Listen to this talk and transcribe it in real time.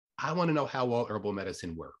I want to know how well herbal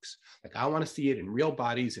medicine works. Like I want to see it in real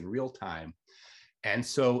bodies in real time. And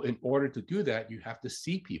so in order to do that, you have to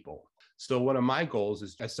see people. So one of my goals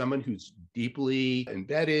is, as someone who's deeply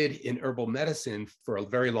embedded in herbal medicine for a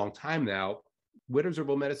very long time now, where does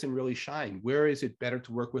herbal medicine really shine? Where is it better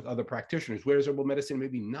to work with other practitioners? Where is herbal medicine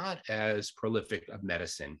maybe not as prolific of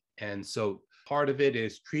medicine? And so part of it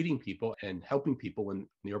is treating people and helping people when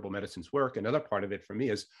the herbal medicines work. Another part of it for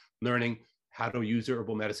me is learning how to use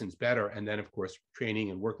herbal medicines better. And then, of course,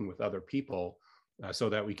 training and working with other people so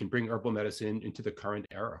that we can bring herbal medicine into the current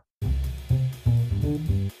era.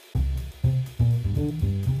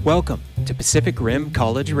 Welcome to Pacific Rim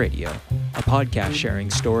College Radio, a podcast sharing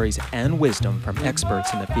stories and wisdom from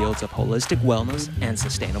experts in the fields of holistic wellness and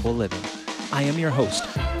sustainable living. I am your host,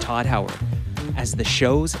 Todd Howard. As the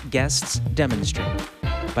show's guests demonstrate,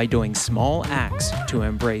 by doing small acts to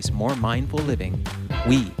embrace more mindful living,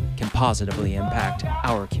 we can positively impact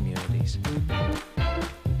our communities.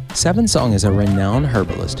 Seven Song is a renowned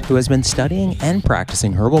herbalist who has been studying and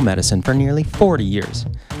practicing herbal medicine for nearly 40 years.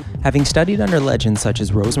 Having studied under legends such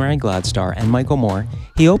as Rosemary Gladstar and Michael Moore,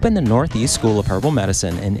 he opened the Northeast School of Herbal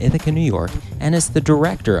Medicine in Ithaca, New York, and is the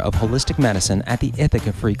director of holistic medicine at the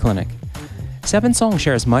Ithaca Free Clinic. Seven Song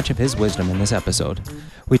shares much of his wisdom in this episode.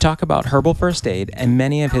 We talk about herbal first aid and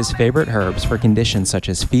many of his favorite herbs for conditions such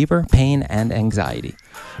as fever, pain, and anxiety.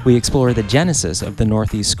 We explore the genesis of the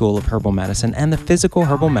Northeast School of Herbal Medicine and the physical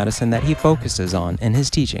herbal medicine that he focuses on in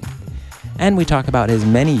his teaching. And we talk about his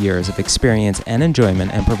many years of experience and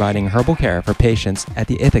enjoyment in providing herbal care for patients at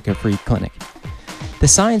the Ithaca Free Clinic. The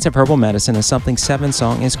science of herbal medicine is something Seven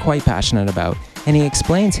Song is quite passionate about, and he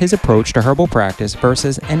explains his approach to herbal practice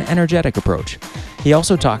versus an energetic approach. He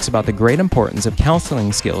also talks about the great importance of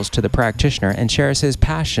counseling skills to the practitioner and shares his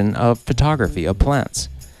passion of photography of plants.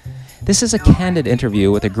 This is a candid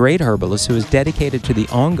interview with a great herbalist who is dedicated to the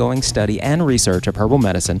ongoing study and research of herbal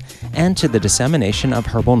medicine and to the dissemination of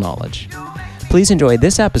herbal knowledge. Please enjoy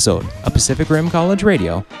this episode of Pacific Rim College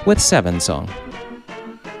Radio with Seven Song.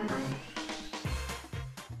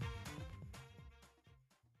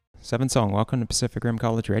 Seven Song, welcome to Pacific Rim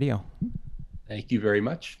College Radio. Thank you very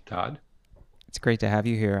much, Todd. It's great to have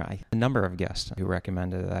you here. A number of guests who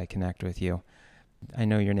recommended that I connect with you. I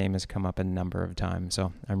know your name has come up a number of times,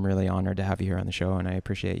 so I'm really honored to have you here on the show, and I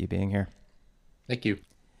appreciate you being here. Thank you.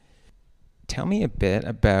 Tell me a bit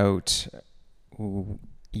about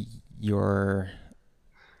your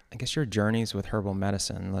journeys with herbal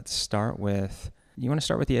medicine. Let's start with, you want to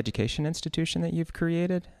start with the education institution that you've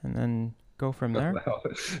created, and then go from there? Well,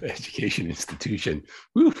 education institution.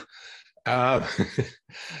 Woof.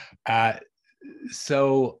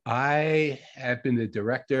 So I have been the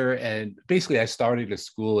director, and basically I started a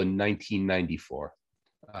school in 1994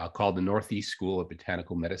 called the Northeast School of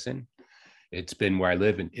Botanical Medicine. It's been where I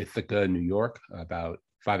live in Ithaca, New York, about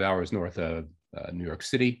 5 hours north of New York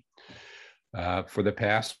City for the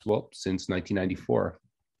past, since 1994.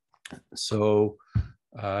 So,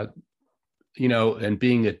 and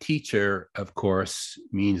being a teacher, of course,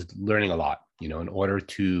 means learning a lot, in order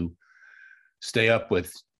to stay up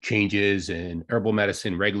with changes in herbal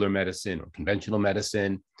medicine, regular medicine, or conventional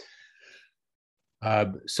medicine.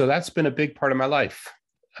 So that's been a big part of my life.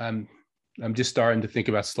 I'm just starting to think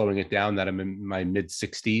about slowing it down, that I'm in my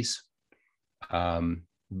mid-60s.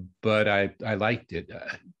 But I liked it,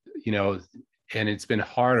 and it's been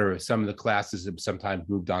harder. Some of the classes have sometimes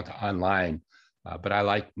moved on to online, but I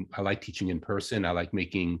like teaching in person. I like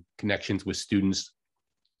making connections with students.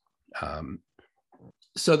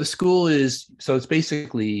 So the school it's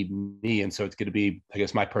basically me. And so it's going to be, I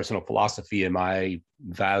guess, my personal philosophy and my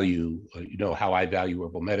value, how I value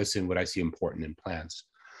herbal medicine, what I see important in plants.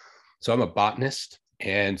 So I'm a botanist.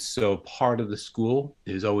 And so part of the school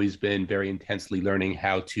has always been very intensely learning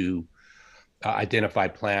how to identify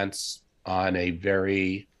plants on a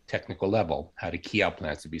very technical level, how to key out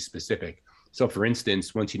plants, to be specific. So for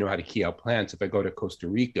instance, once you know how to key out plants, if I go to Costa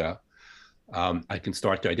Rica, I can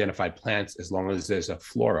start to identify plants as long as there's a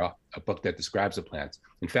flora, a book that describes the plants.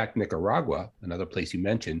 In fact, Nicaragua, another place you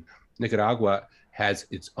mentioned, Nicaragua has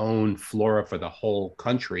its own flora for the whole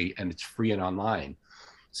country, and it's free and online.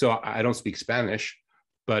 So I don't speak Spanish,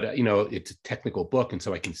 but it's a technical book, and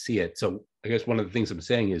so I can see it. So I guess one of the things I'm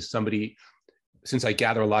saying is since I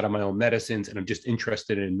gather a lot of my own medicines and I'm just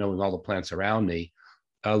interested in knowing all the plants around me,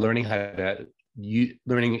 learning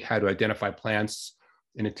how to identify plants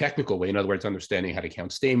in a technical way. In other words, understanding how to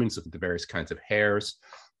count stamens, look at the various kinds of hairs,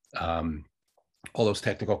 all those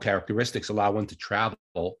technical characteristics allow one to travel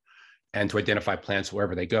and to identify plants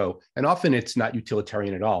wherever they go. And often it's not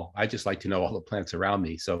utilitarian at all. I just like to know all the plants around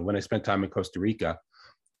me. So when I spent time in Costa Rica,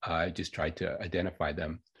 I just tried to identify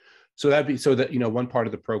them. So that, one part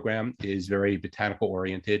of the program is very botanical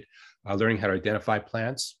oriented, learning how to identify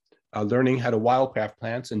plants, learning how to wildcraft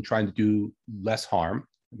plants and trying to do less harm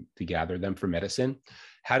to gather them for medicine,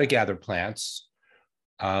 how to gather plants,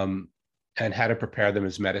 and how to prepare them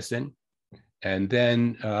as medicine. And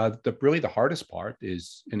then really the hardest part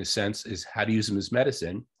is, in a sense, is how to use them as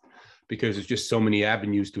medicine, because there's just so many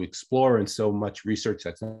avenues to explore and so much research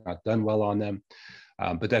that's not done well on them.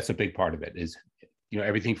 But that's a big part of it, is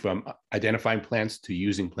everything from identifying plants to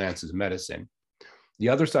using plants as medicine. The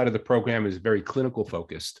other side of the program is very clinical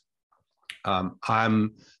focused.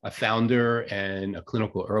 I'm a founder and a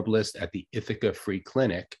clinical herbalist at the Ithaca Free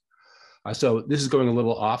Clinic. So this is going a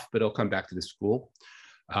little off, but it'll come back to the school.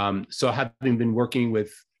 So having been working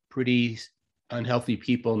with pretty unhealthy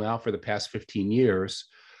people now for the past 15 years,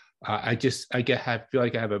 I feel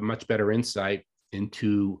like I have a much better insight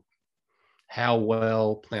into how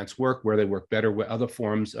well plants work, where they work better, what other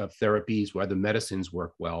forms of therapies, where the medicines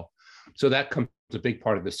work well. So that comes a big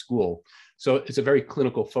part of the school. So it's a very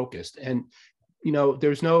clinical focused. And,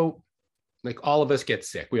 there's no, like, all of us get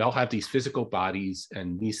sick. We all have these physical bodies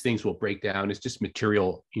and these things will break down. It's just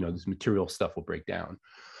material, this material stuff will break down.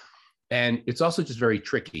 And it's also just very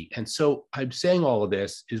tricky. And so I'm saying all of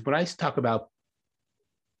this is when I talk about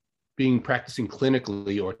practicing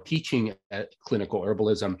clinically or teaching at clinical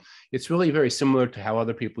herbalism, it's really very similar to how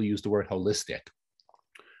other people use the word holistic.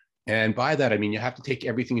 And by that, I mean, you have to take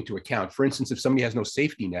everything into account. For instance, if somebody has no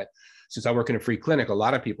safety net, since I work in a free clinic, a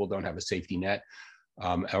lot of people don't have a safety net,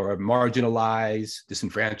 or are marginalized,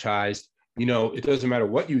 disenfranchised. It doesn't matter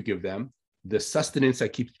what you give them, the sustenance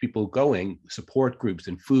that keeps people going, support groups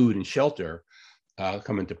and food and shelter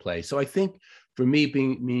come into play. So I think for me,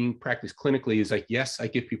 being practiced clinically is like, yes, I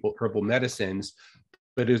give people herbal medicines,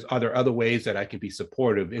 but are there other ways that I can be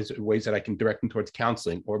supportive? Is there ways that I can direct them towards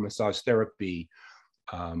counseling or massage therapy,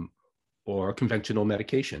 or conventional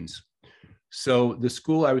medications? So the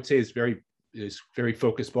school, I would say, is very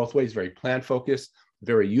focused both ways, very plant focused,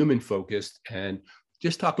 very human focused, and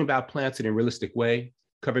just talking about plants in a realistic way,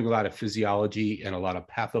 covering a lot of physiology and a lot of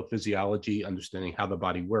pathophysiology, understanding how the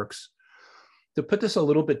body works. To put this a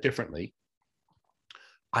little bit differently,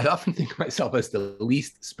 I often think of myself as the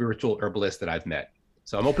least spiritual herbalist that I've met.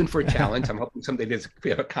 So I'm open for a challenge. I'm hoping someday we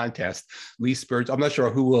have a contest, least spiritual. I'm not sure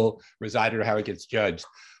who will reside or how it gets judged.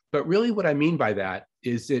 But really what I mean by that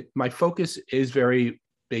is that my focus is very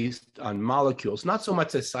based on molecules, not so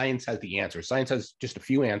much that science has the answer. Science has just a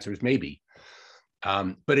few answers, maybe.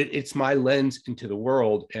 But it's my lens into the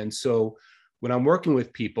world. And so when I'm working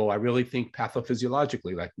with people, I really think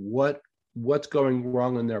pathophysiologically, like what's going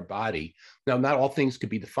wrong in their body. Now, not all things could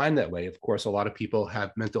be defined that way. Of course, a lot of people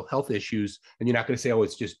have mental health issues, and you're not going to say, oh,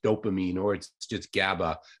 it's just dopamine or it's just GABA.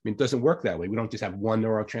 I mean, it doesn't work that way. We don't just have one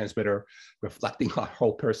neurotransmitter reflecting our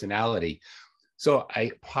whole personality. So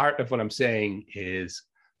part of what I'm saying is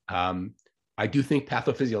I do think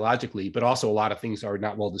pathophysiologically, but also a lot of things are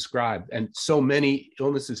not well described. And so many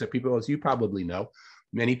illnesses that people, as you probably know,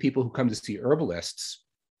 many people who come to see herbalists,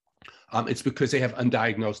 it's because they have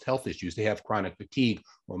undiagnosed health issues. They have chronic fatigue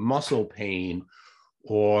or muscle pain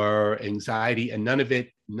or anxiety, and none of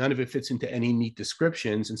it fits into any neat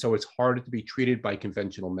descriptions. And so it's harder to be treated by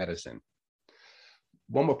conventional medicine.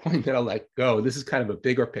 One more point that I'll let go. This is kind of a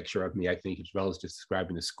bigger picture of me, I think, as well as just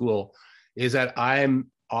describing the school, is that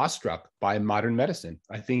I'm awestruck by modern medicine.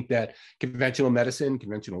 I think that conventional medicine,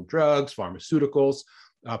 conventional drugs, pharmaceuticals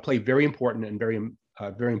play very important and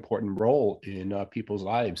very important role in people's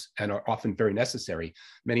lives and are often very necessary.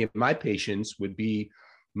 Many of my patients would be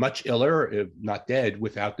much iller, if not dead,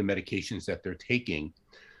 without the medications that they're taking.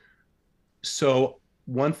 So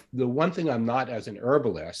the one thing I'm not as an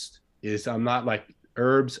herbalist is I'm not like,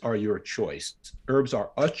 herbs are your choice. Herbs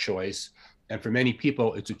are a choice. And for many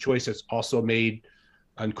people, it's a choice that's also made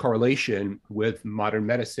in correlation with modern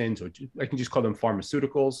medicines, or I can just call them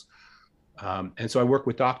pharmaceuticals. And so I work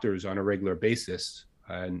with doctors on a regular basis,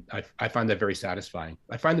 and I find that very satisfying.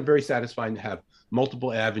 I find it very satisfying to have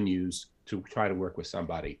multiple avenues to try to work with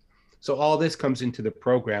somebody. So all this comes into the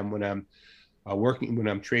program when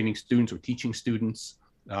I'm training students or teaching students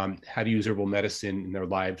how to use herbal medicine in their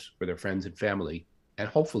lives for their friends and family, and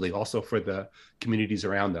hopefully also for the communities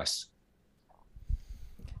around us.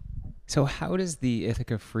 So how does the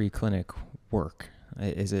Ithaca Free Clinic work?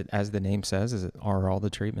 Is it, as the name says, are all the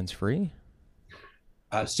treatments free?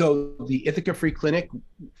 So the Ithaca Free Clinic,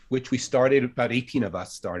 which we started, about 18 of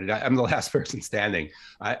us started. I'm the last person standing.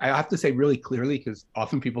 I have to say really clearly, because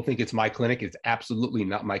often people think it's my clinic. It's absolutely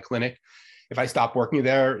not my clinic. If I stopped working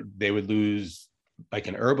there, they would lose like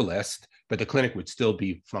an herbalist, but the clinic would still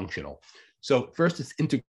be functional. So first, it's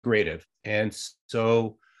integrative. And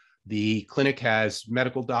so The clinic has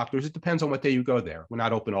medical doctors. It depends on what day you go there. We're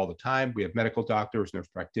not open all the time. We have medical doctors, nurse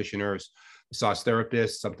practitioners, massage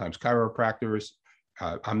therapists, sometimes chiropractors.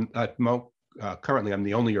 Currently I'm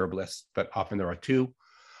the only herbalist, but often there are two.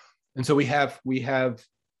 And so we have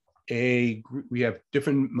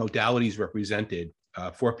different modalities represented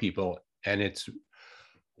for people, and it's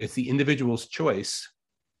the individual's choice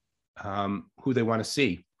who they want to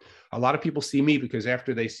see. A lot of people see me because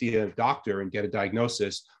after they see a doctor and get a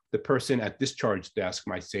diagnosis, the person at discharge desk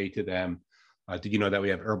might say to them, did you know that we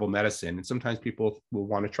have herbal medicine? And sometimes people will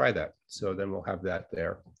want to try that. So then we'll have that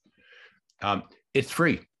there. It's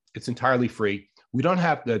free. It's entirely free. We don't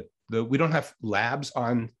have we don't have labs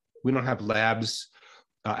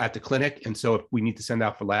at the clinic. And so if we need to send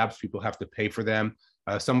out for labs, people have to pay for them.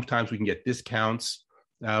 Sometimes we can get discounts.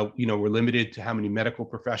 We're limited to how many medical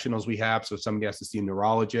professionals we have. So if somebody has to see a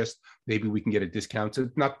neurologist, maybe we can get a discount. So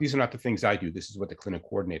these are not the things I do. This is what the clinic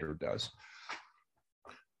coordinator does.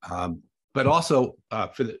 But also,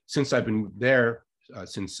 since I've been there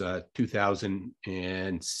since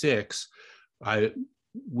 2006, I've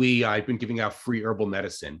been giving out free herbal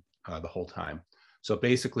medicine the whole time. So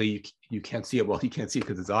basically, you can't see it. Well, you can't see it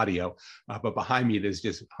because it's audio, but behind me, there's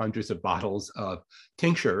just hundreds of bottles of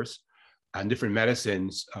tinctures and different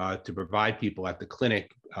medicines to provide people at the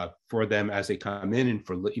clinic for them as they come in, and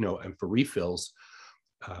for refills.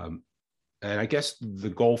 And I guess the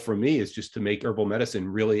goal for me is just to make herbal medicine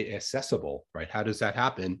really accessible, right? How does that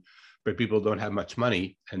happen? But people don't have much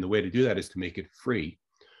money, and the way to do that is to make it free.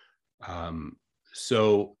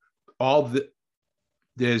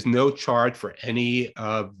 There's no charge for any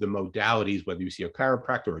of the modalities, whether you see a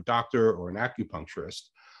chiropractor or a doctor or an acupuncturist,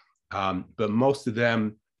 but most of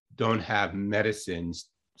them don't have medicines,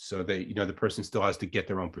 so the person still has to get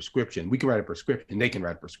their own prescription. We can write a prescription, they can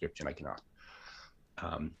write a prescription, I cannot.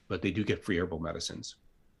 But they do get free herbal medicines.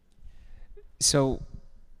 So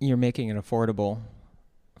you're making it affordable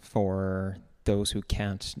for those who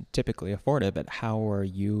can't typically afford it, but how are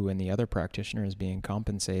you and the other practitioners being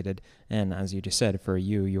compensated? And as you just said, for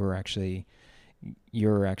you, you're actually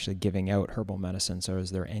giving out herbal medicine. So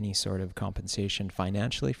is there any sort of compensation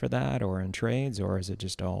financially for that, or in trades, or is it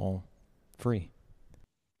just all free?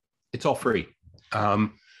 It's all free.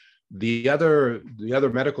 The other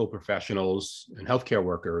medical professionals and healthcare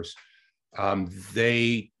workers,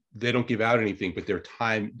 they don't give out anything, but their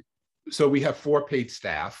time. So we have 4 paid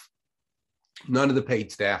staff. None of the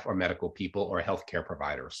paid staff are medical people or healthcare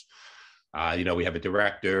providers. We have a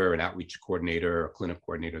director, an outreach coordinator, a clinic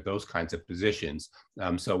coordinator, those kinds of positions.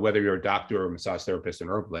 So whether you're a doctor or a massage therapist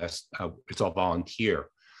and herbalist, it's all volunteer.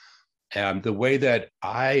 The way that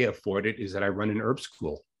I afford it is that I run an herb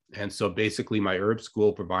school. And so basically my herb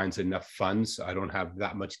school provides enough funds. I don't have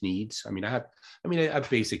that much needs. I have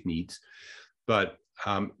basic needs, but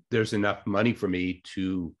there's enough money for me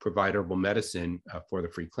to provide herbal medicine for the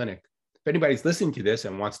free clinic. If anybody's listening to this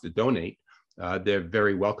and wants to donate, they're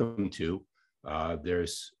very welcome to.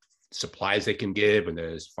 There's supplies they can give, and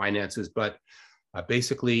there's finances, but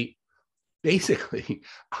basically, I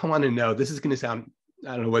want to know, this is going to sound,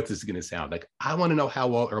 I don't know what this is going to sound like. I want to know how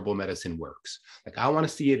well herbal medicine works. Like, I want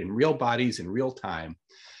to see it in real bodies in real time.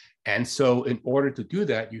 And so in order to do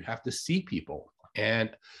that, you have to see people.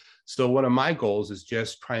 And so one of my goals is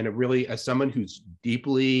just trying to really, as someone who's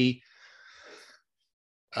deeply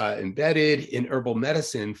embedded in herbal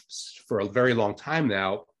medicine for a very long time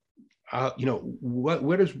now,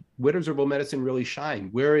 where does herbal medicine really shine?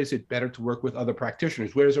 Where is it better to work with other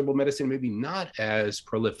practitioners? Where is herbal medicine maybe not as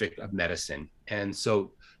prolific of medicine? And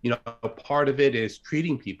so, part of it is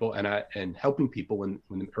treating people and helping people when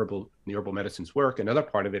the herbal medicines work. Another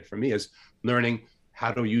part of it for me is learning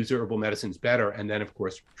how to use herbal medicines better, and then of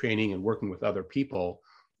course training and working with other people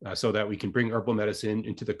so that we can bring herbal medicine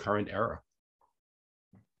into the current era.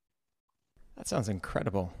 That sounds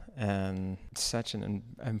incredible, and such an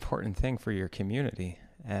important thing for your community.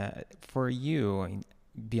 For you,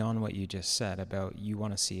 beyond what you just said about you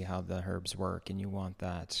want to see how the herbs work and you want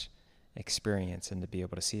that experience and to be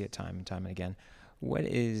able to see it time and time again,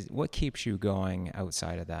 what keeps you going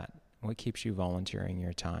outside of that? What keeps you volunteering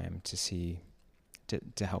your time to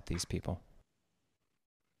help these people?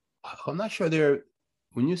 I'm not sure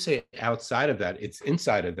when you say outside of that, it's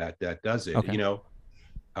inside of that does it. Okay.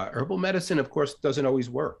 Herbal medicine, of course, doesn't always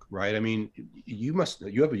work, right? I mean, you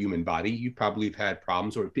have a human body. You probably have had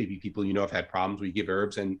problems, or maybe people have had problems where you give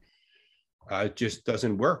herbs and it just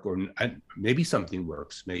doesn't work, or maybe something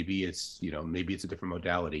works. Maybe it's a different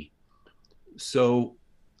modality. So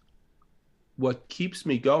what keeps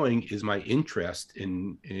me going is my interest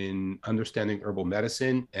in understanding herbal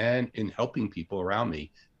medicine and in helping people around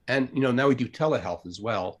me. And now we do telehealth as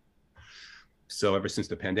well. So ever since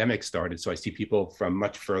the pandemic started, so I see people from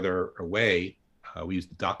much further away. We use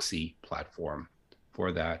the Doxy platform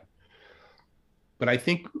for that. But I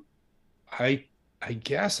think I I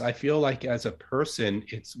guess I feel like as a person,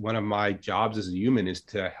 it's one of my jobs as a human is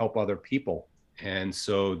to help other people. And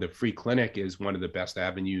so the free clinic is one of the best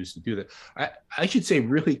avenues to do that. I should say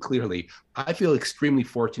really clearly, I feel extremely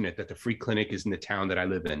fortunate that the free clinic is in the town that I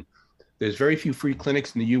live in. There's very few free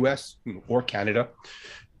clinics in the US or Canada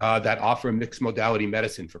that offer mixed modality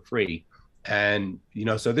medicine for free. And,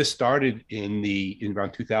 so this started in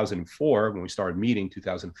around 2004 when we started meeting,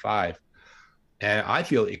 2005. And I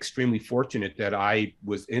feel extremely fortunate that I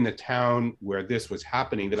was in a town where this was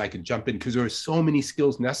happening, that I could jump in because there are so many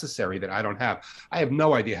skills necessary that I don't have. I have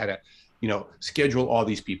no idea how to, schedule all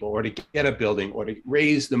these people or to get a building or to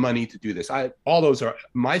raise the money to do this. All those are,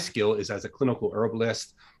 my skill is as a clinical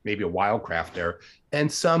herbalist, maybe a wildcrafter,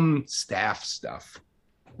 and some staff stuff.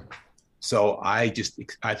 So I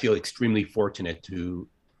feel extremely fortunate to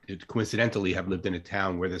coincidentally have lived in a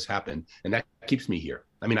town where this happened, and that keeps me here.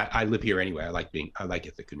 I mean, I live here anyway. I like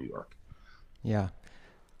Ithaca, New York. Yeah.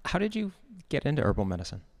 How did you get into herbal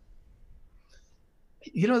medicine?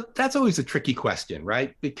 That's always a tricky question,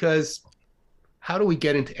 right? Because how do we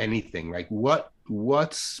get into anything? Like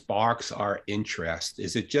what sparks our interest?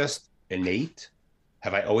 Is it just innate?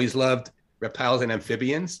 Have I always loved reptiles and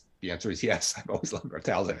amphibians? The answer is yes. I've always loved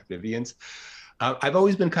reptiles and amphibians. I've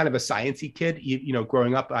always been kind of a sciencey kid.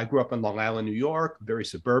 Growing up, I grew up in Long Island, New York, very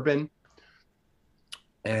suburban.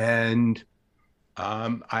 And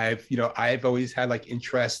I've always had like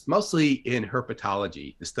interest mostly in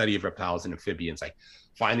herpetology, the study of reptiles and amphibians, like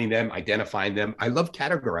finding them, identifying them. I love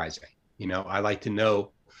categorizing. I like to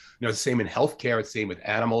know, the same in healthcare, it's the same with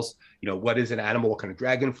animals. What is an animal? What kind of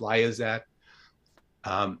dragonfly is that?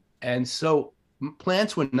 And so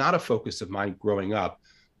plants were not a focus of mine growing up.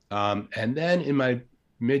 And then in my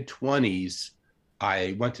mid-20s,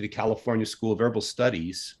 I went to the California School of Herbal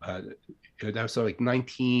Studies. That was like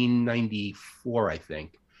 1994, I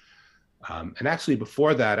think. And actually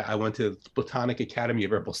before that, I went to the Platonic Academy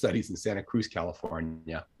of Herbal Studies in Santa Cruz,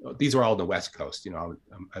 California. These are all on the West Coast.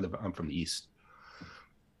 I'm from the East.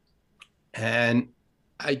 And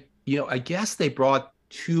I guess they brought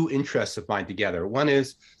two interests of mine together. One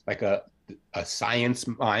is like a science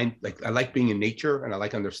mind. Like I like being in nature and I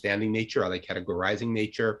like understanding nature. I like categorizing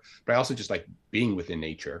nature, but I also just like being within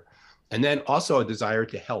nature. And then also a desire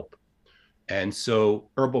to help. And so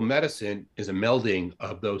herbal medicine is a melding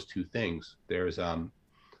of those two things. There's,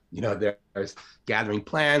 there's gathering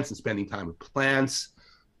plants and spending time with plants,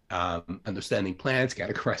 understanding plants,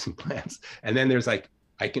 categorizing plants. And then there's like,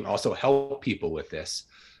 I can also help people with this.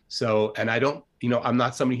 So, and I don't, I'm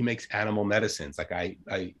not somebody who makes animal medicines. Like I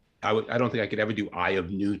don't think I could ever do Eye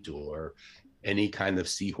of Newt or any kind of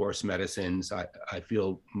seahorse medicines. I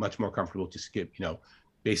feel much more comfortable just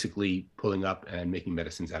basically pulling up and making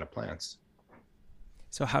medicines out of plants.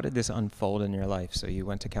 So how did this unfold in your life? So you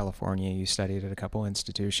went to California, you studied at a couple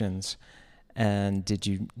institutions, and did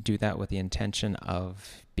you do that with the intention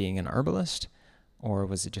of being an herbalist? Or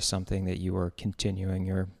was it just something that you were continuing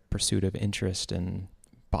your pursuit of interest in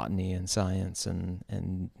botany and science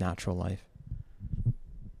and natural life?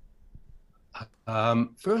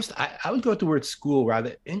 First, I would go with the word school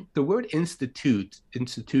rather. The word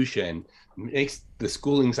institution makes the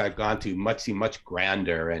schoolings I've gone to seem much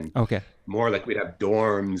grander and more like we'd have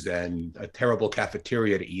dorms and a terrible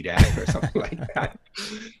cafeteria to eat at or something like that.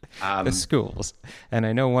 The schools, and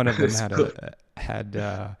I know one of them had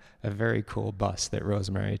a very cool bus that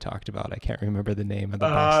Rosemary talked about. I can't remember the name of the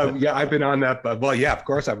bus. Yeah, I've been on that bus. Well, yeah, of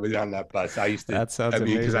course I've been on that bus. I used to. That sounds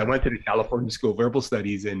amazing. Because I went to the California School of Herbal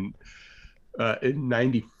Studies in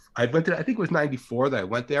 90. I think it was 94 that I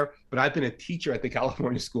went there, but I've been a teacher at the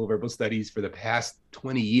California School of Herbal Studies for the past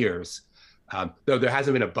 20 years, though there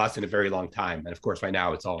hasn't been a bus in a very long time. And of course, right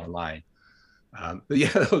now it's all online. But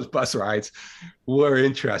yeah, those bus rides were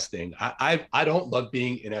interesting. I don't love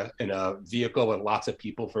being in a vehicle with lots of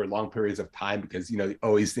people for long periods of time because,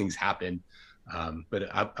 always things happen. But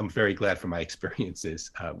I'm very glad for my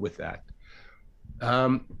experiences with that.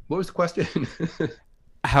 What was the question?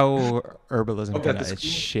 How herbalism kind of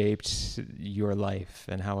shaped your life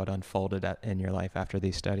and how it unfolded in your life after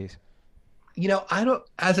these studies. I don't,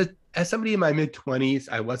 as somebody in my mid-20s,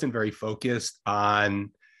 I wasn't very focused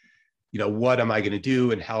on, what am I going to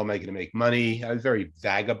do and how am I going to make money? I was very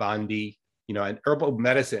vagabondy, and herbal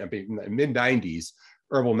medicine, in the mid-90s,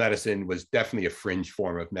 herbal medicine was definitely a fringe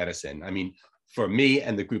form of medicine. I mean, for me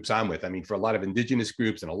and the groups I'm with, for a lot of indigenous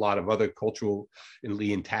groups and a lot of other culturally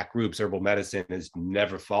intact groups, herbal medicine has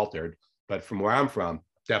never faltered. But from where I'm from,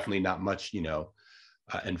 definitely not much,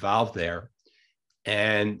 involved there.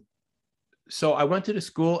 And so I went to the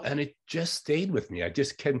school and it just stayed with me. I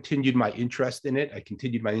just continued my interest in it. I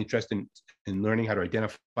continued my interest in learning how to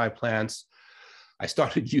identify plants. I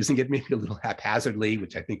started using it maybe a little haphazardly,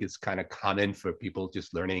 which I think is kind of common for people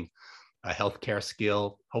just learning a healthcare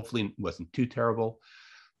skill. Hopefully it wasn't too terrible.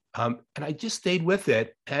 And I just stayed with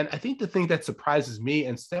it. And I think the thing that surprises me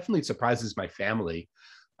and definitely surprises my family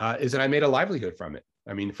is that I made a livelihood from it.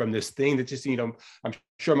 I mean, from this thing that just, I'm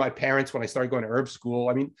sure my parents, when I started going to herb school,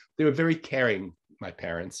 I mean, they were very caring, my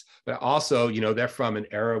parents, but also, they're from an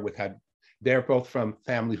era they're both from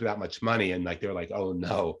families without much money. And like, they're like, oh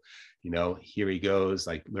no, here he goes,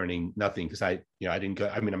 like learning nothing. Cause I didn't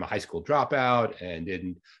go, I'm a high school dropout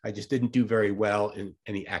and I just didn't do very well in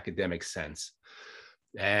any academic sense.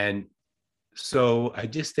 And so I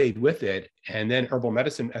just stayed with it. And then herbal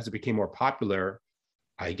medicine, as it became more popular,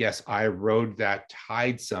 I guess I rode that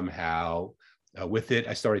tide somehow with it.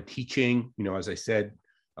 I started teaching, as I said,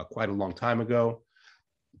 quite a long time ago.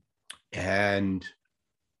 And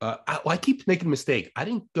I keep making a mistake. I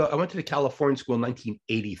didn't go, I went to the California School in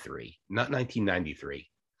 1983, not 1993.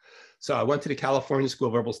 So I went to the California School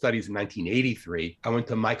of Herbal Studies in 1983. I went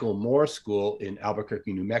to Michael Moore School in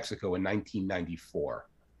Albuquerque, New Mexico in 1994.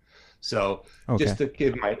 So just to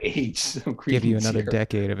give my age some credence, give you another here.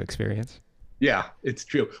 Decade of experience. Yeah, it's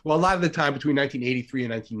true. Well, a lot of the time between 1983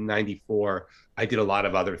 and 1994, I did a lot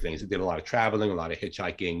of other things. I did a lot of traveling, a lot of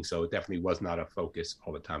hitchhiking. So it definitely was not a focus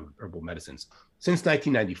all the time of herbal medicines. Since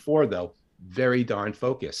 1994, though, very darn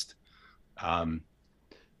focused.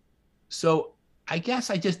 So I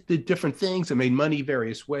guess I just did different things. I made money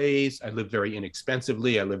various ways. I lived very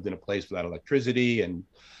inexpensively. I lived in a place without electricity and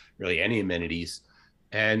really any amenities.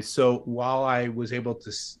 And so while I was able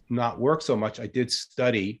to not work so much, I did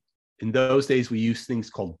study. In those days, we used things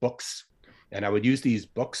called books. And I would use these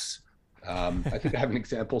books. I think I have an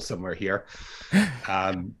example somewhere here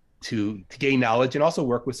to gain knowledge and also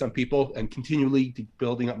work with some people and continually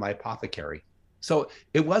building up my apothecary. So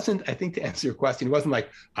it wasn't, I think to answer your question, it wasn't like,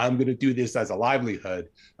 I'm going to do this as a livelihood.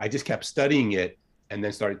 I just kept studying it and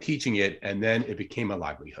then started teaching it. And then it became a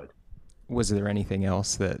livelihood. Was there anything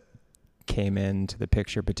else that came into the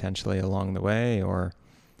picture potentially along the way, or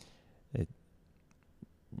it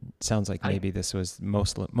sounds like maybe this was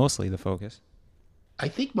mostly the focus? I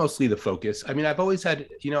think mostly the focus. I mean, I've always had,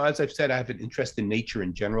 as I've said, I have an interest in nature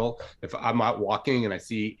in general. If I'm out walking and I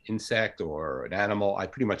see insect or an animal, I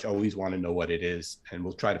pretty much always want to know what it is, and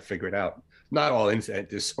we'll try to figure it out. Not all insects,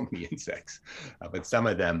 there's so many insects, but some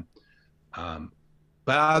of them.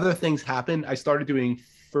 But other things happen. I started doing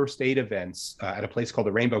first aid events at a place called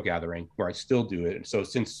the Rainbow Gathering, where I still do it. So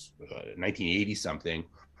since 1980 something,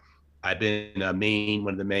 I've been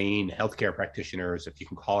one of the main healthcare practitioners, if you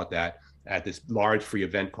can call it that, at this large free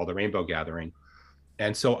event called the Rainbow Gathering.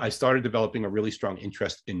 And so I started developing a really strong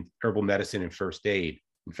interest in herbal medicine and first aid.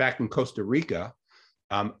 In fact, in Costa Rica,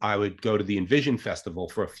 I would go to the Envision Festival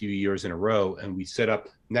for a few years in a row, and we set up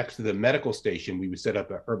next to the medical station, we would set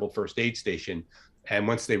up a herbal first aid station. And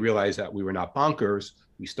once they realized that we were not bonkers,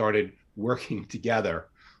 we started working together.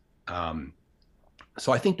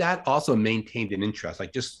 So I think that also maintained an interest,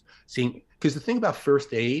 like just seeing, because the thing about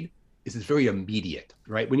first aid is it's very immediate,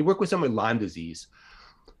 right? When you work with someone with Lyme disease,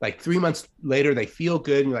 like 3 months later, they feel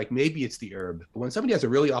good and you're like, maybe it's the herb. But when somebody has a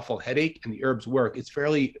really awful headache and the herbs work, it's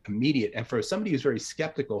fairly immediate. And for somebody who's very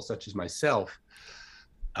skeptical, such as myself,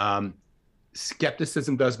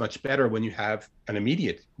 skepticism does much better when you have an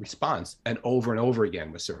immediate response and over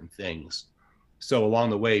again with certain things. So along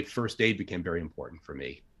the way, first aid became very important for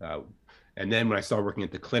me. And then when I started working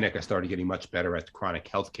at the clinic, I started getting much better at chronic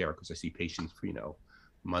healthcare because I see patients for,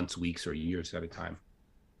 months, weeks, or years at a time.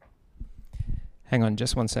 Hang on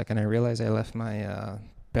just 1 second. I realize I left my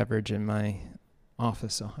beverage in my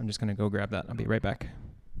office, so I'm just going to go grab that. I'll be right back.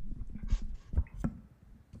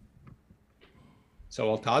 So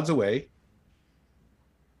while Todd's away,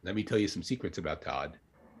 let me tell you some secrets about Todd.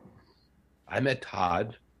 I met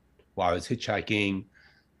Todd while I was hitchhiking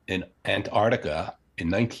in Antarctica in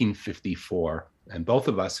 1954, and both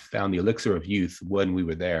of us found the elixir of youth when we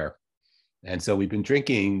were there. And so we've been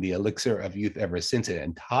drinking the elixir of youth ever since it.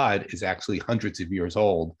 And Todd is actually hundreds of years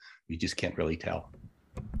old. You just can't really tell.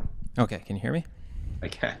 Okay, can you hear me? I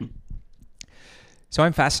can. So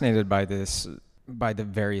I'm fascinated by the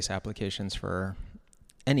various applications for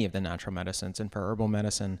any of the natural medicines. And for herbal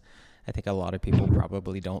medicine, I think a lot of people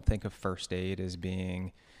probably don't think of first aid as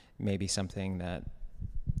being maybe something that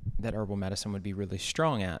herbal medicine would be really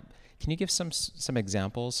strong at. Can you give some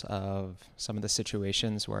examples of some of the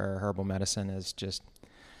situations where herbal medicine has just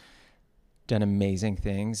done amazing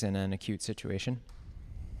things in an acute situation?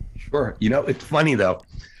 Sure. It's funny though.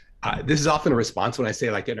 This is often a response when I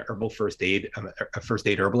say like an herbal first aid, a first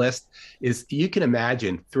aid herbalist, is you can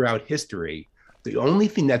imagine throughout history, the only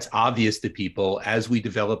thing that's obvious to people as we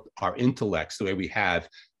develop our intellects the way we have,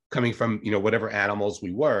 coming from, whatever animals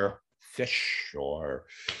we were, fish or,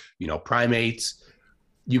 primates,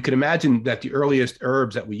 you can imagine that the earliest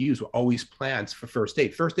herbs that we use were always plants for first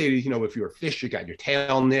aid. First aid is, if you were a fish, you got your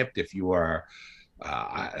tail nipped. If you were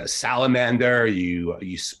a salamander,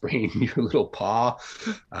 you sprain your little paw,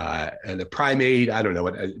 and the primate, I don't know,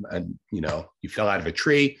 and you fell out of a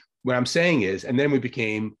tree. What I'm saying is, and then we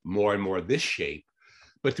became more and more this shape.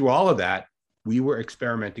 But through all of that, we were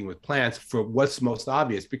experimenting with plants for what's most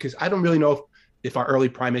obvious, because I don't really know if our early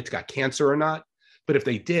primates got cancer or not. But if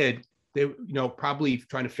they did, they, probably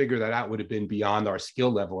trying to figure that out would have been beyond our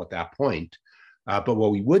skill level at that point. But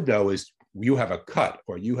what we would know is you have a cut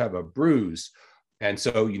or you have a bruise. And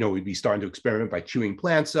so, we'd be starting to experiment by chewing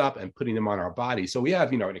plants up and putting them on our body. So we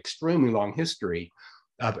have, an extremely long history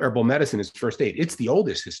of herbal medicine as first aid. It's the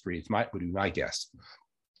oldest history, would be my guess.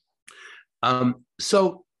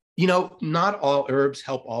 So, not all herbs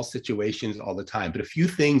help all situations all the time, but a few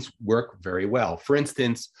things work very well. For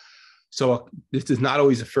instance, this is not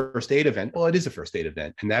always a first aid event. Well, it is a first aid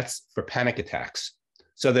event, and that's for panic attacks.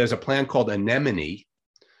 So there's a plant called anemone,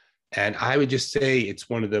 and I would just say it's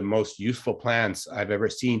one of the most useful plants I've ever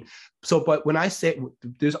seen. But when I say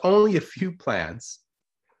there's only a few plants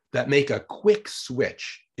that make a quick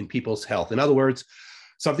switch in people's health. In other words,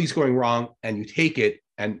 something's going wrong and you take it,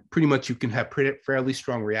 and pretty much you can have fairly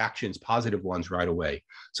strong reactions, positive ones right away.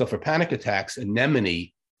 So for panic attacks,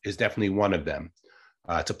 anemone is definitely one of them.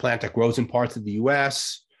 It's a plant that grows in parts of the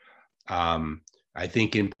US. I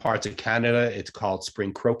think in parts of Canada, it's called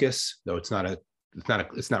spring crocus, though it's not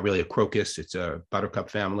really a crocus. It's a buttercup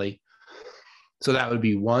family. So that would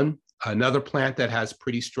be one. Another plant that has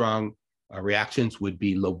pretty strong reactions would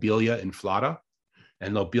be Lobelia inflata.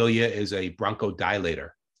 And Lobelia is a bronchodilator.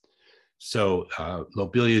 So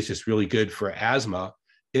Lobelia is just really good for asthma.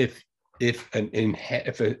 If an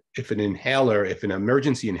emergency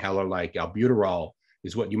inhaler like albuterol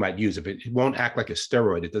is what you might use, if it won't act like a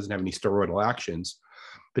steroid, it doesn't have any steroidal actions.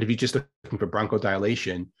 But if you're just looking for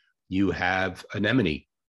bronchodilation, you have anemone.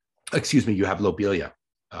 You have Lobelia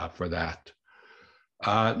for that.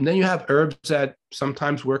 And then you have herbs that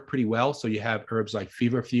sometimes work pretty well. So you have herbs like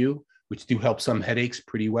feverfew, which do help some headaches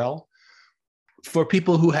pretty well. For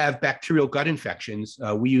people who have bacterial gut infections,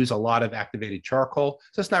 we use a lot of activated charcoal.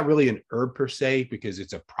 So it's not really an herb per se, because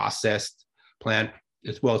it's a processed plant.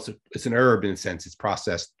 It's an herb in a sense. It's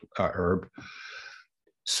processed herb.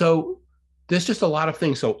 So there's just a lot of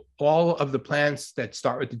things. So all of the plants that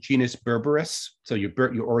start with the genus Berberis, so your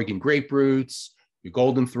Oregon grapefruits, your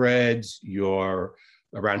golden threads, your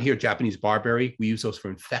around here Japanese barberry, we use those for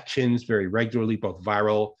infections very regularly, both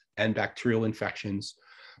viral and bacterial infections.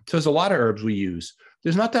 So there's a lot of herbs we use.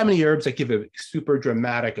 There's not that many herbs that give a super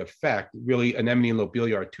dramatic effect. Really, anemone and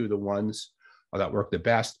lobelia are two of the ones that work the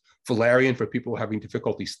best. Valerian, for people having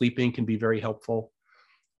difficulty sleeping, can be very helpful.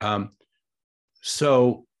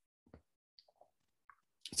 So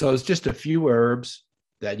it's just a few herbs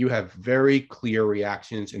that you have very clear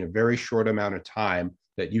reactions in a very short amount of time,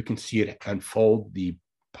 that you can see it unfold, the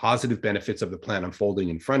positive benefits of the plant unfolding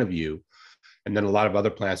in front of you. And then a lot of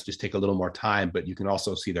other plants just take a little more time, but you can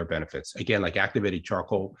also see their benefits. Again, like activated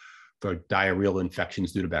charcoal for diarrheal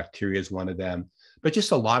infections due to bacteria is one of them. But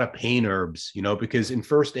just a lot of pain herbs, because in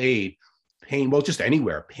first aid, pain, well, just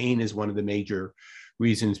anywhere, pain is one of the major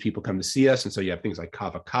reasons people come to see us. And so you have things like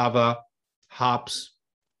kava kava, hops,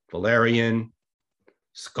 valerian,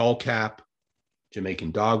 skullcap,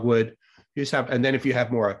 Jamaican dogwood. You just have, and then if you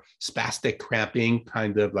have more spastic cramping,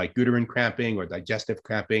 kind of like uterine cramping or digestive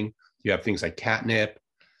cramping, you have things like catnip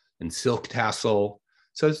and silk tassel.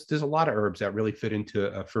 So there's a lot of herbs that really fit into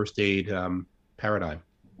a first aid paradigm.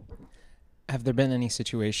 Have there been any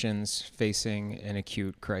situations facing an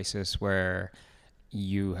acute crisis where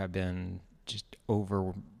you have been just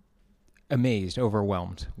overwhelmed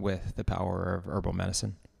with the power of herbal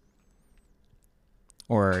medicine?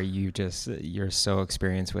 Or are you're so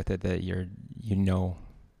experienced with it that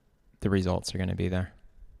the results are going to be there?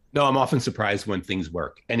 No, I'm often surprised when things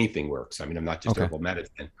work. Anything works. I mean, I'm not just herbal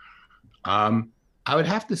medicine. I would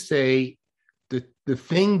have to say the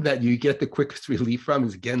thing that you get the quickest relief from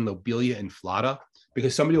is, again, Lobelia inflata,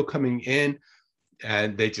 because somebody will come in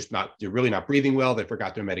and they're really not breathing well. They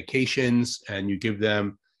forgot their medications, and you give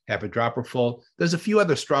them half a dropper full. There's a few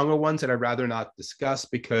other stronger ones that I'd rather not discuss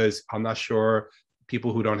because I'm not sure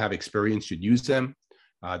people who don't have experience should use them.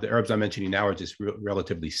 The herbs I'm mentioning now are just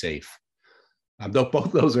relatively safe. Though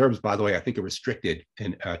both those herbs, by the way, I think are restricted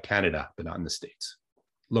in Canada, but not in the States.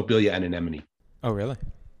 Lobelia and anemone. Oh, really?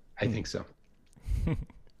 I think so.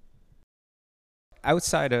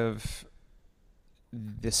 Outside of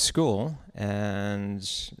the school and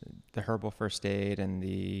the herbal first aid and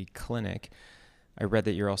the clinic, I read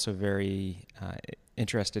that you're also very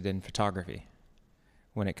interested in photography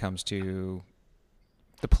when it comes to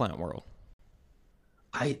the plant world.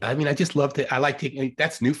 I mean, I just love to, I like taking,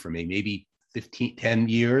 that's new for me, maybe 10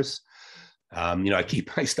 years. I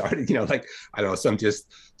started, like, I don't know, some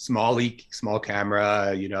just small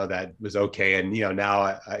camera, that was okay. And,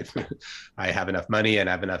 now I have enough money and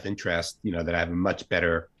I have enough interest, that I have a much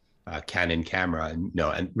better Canon camera. And,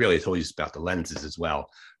 and really it's always about the lenses as well.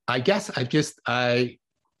 I guess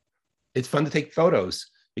it's fun to take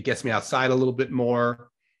photos. It gets me outside a little bit more.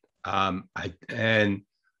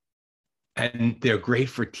 And they're great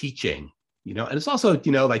for teaching, and it's also,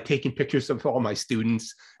 like taking pictures of all my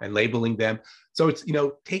students and labeling them. So it's,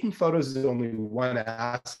 taking photos is only one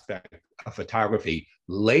aspect of photography.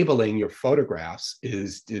 Labeling your photographs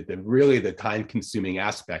is really the time consuming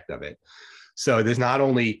aspect of it. So there's not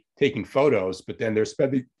only taking photos, but then there's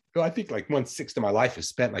spending, I think like 1/6 of my life is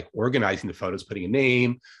spent like organizing the photos, putting a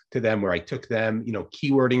name to them where I took them,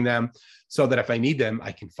 keywording them so that if I need them,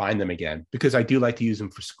 I can find them again, because I do like to use them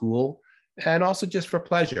for school. And also just for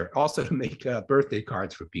pleasure, also to make birthday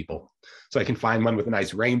cards for people. So I can find one with a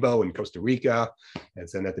nice rainbow in Costa Rica and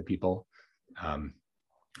send that to people.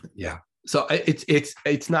 Yeah. So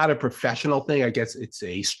it's not a professional thing. I guess it's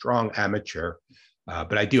a strong amateur.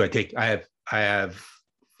 But I have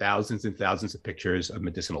thousands and thousands of pictures of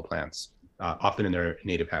medicinal plants, often in their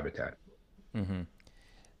native habitat. Mm-hmm.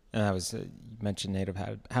 And you mentioned native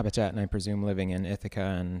habitat, and I presume living in Ithaca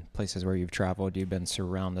and places where you've traveled, you've been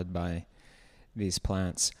surrounded by these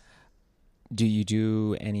plants. Do you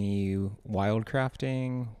do any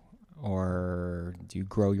wildcrafting, or do you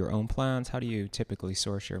grow your own plants? How do you typically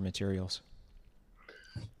source your materials?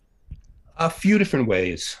 A few different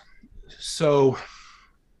ways. So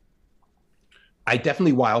I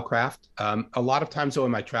definitely wildcraft. A lot of times, though,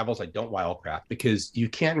 in my travels, I don't wildcraft because you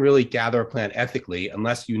can't really gather a plant ethically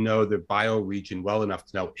unless you know the bioregion well enough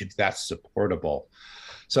to know if that's supportable.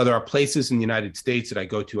 So there are places in the United States that I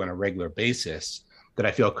go to on a regular basis that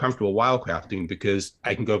I feel comfortable wildcrafting, because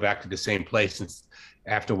I can go back to the same place and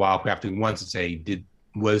after wildcrafting once and say,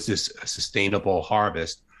 was this a sustainable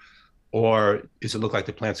harvest? Or does it look like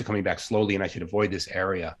the plants are coming back slowly and I should avoid this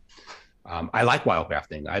area? I like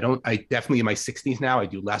wildcrafting. I definitely in my 60s now, I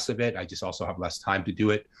do less of it. I just also have less time to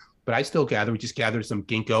do it, but I still gather. We just gathered some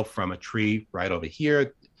ginkgo from a tree right over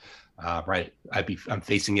here. Right. I'm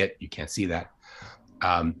facing it. You can't see that.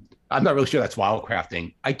 I'm not really sure that's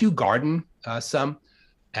wildcrafting. I do garden some.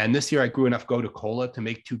 And this year I grew enough gotu kola to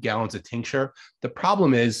make 2 gallons of tincture. The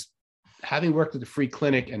problem is, having worked at the free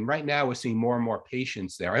clinic, and right now we're seeing more and more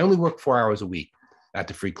patients there. I only work 4 hours a week at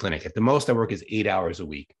the free clinic. At the most I work is 8 hours a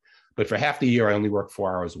week. But for half the year, I only work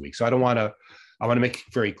 4 hours a week. So I want to make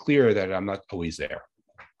it very clear that I'm not always there.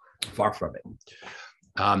 Far from it.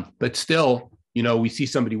 But still, we see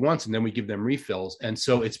somebody once and then we give them refills. And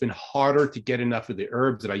so it's been harder to get enough of the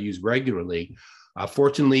herbs that I use regularly.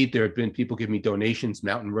 Fortunately, there have been people give me donations.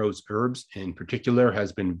 Mountain Rose Herbs in particular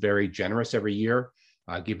has been very generous every year,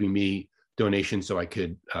 giving me donations so I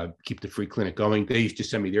could keep the free clinic going. They used to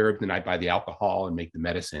send me the herbs and I buy the alcohol and make the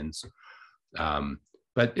medicines.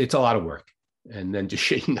 But it's a lot of work. And then just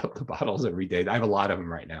shaking up the bottles every day. I have a lot of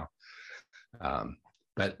them right now.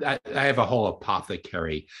 But I have a whole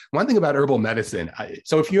apothecary. One thing about herbal medicine.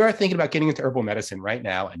 So if you are thinking about getting into herbal medicine right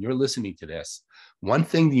now and you're listening to this, one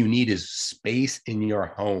thing that you need is space in your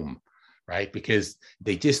home, right? Because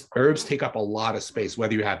herbs take up a lot of space,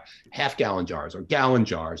 whether you have half-gallon jars or gallon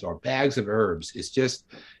jars or bags of herbs.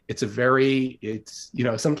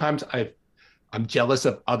 Sometimes I'm jealous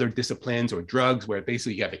of other disciplines or drugs where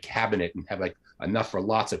basically you have a cabinet and have like enough for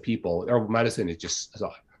lots of people. Herbal medicine is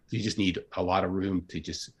you just need a lot of room to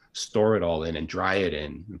just store it all in and dry it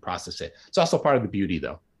in and process it. It's also part of the beauty,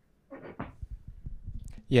 though.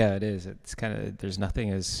 Yeah, it is. It's there's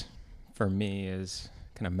nothing for me as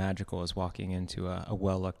kind of magical as walking into a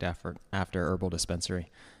well looked after herbal dispensary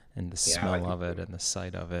and the smell of it and the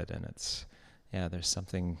sight of it. And there's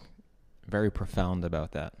something very profound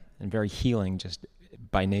about that and very healing just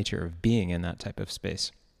by nature of being in that type of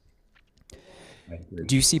space.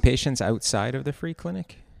 Do you see patients outside of the free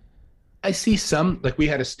clinic? I see some, like we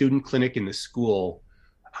had a student clinic in the school,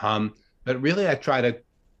 but really I try to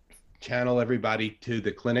channel everybody to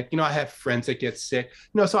the clinic. I have friends that get sick,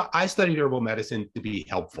 so I studied herbal medicine to be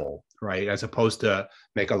helpful, right? As opposed to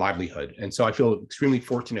make a livelihood. And so I feel extremely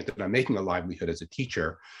fortunate that I'm making a livelihood as a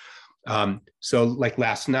teacher. So like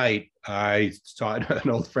last night, I saw an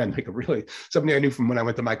old friend, like somebody I knew from when I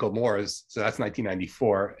went to Michael Moore's. So that's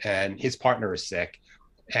 1994, and his partner is sick,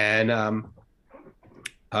 and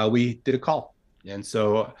we did a call. And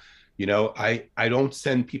so, I don't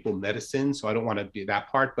send people medicine, so I don't want to be that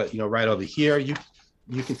part. But right over here, you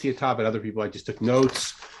can see a top, and other people, I just took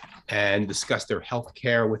notes and discussed their health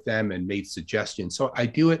care with them and made suggestions. So I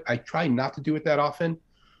do it. I try not to do it that often,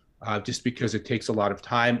 just because it takes a lot of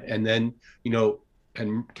time. And then,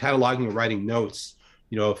 and cataloging and writing notes,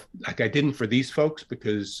 like I didn't for these folks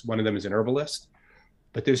because one of them is an herbalist,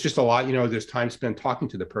 but there's just a lot, there's time spent talking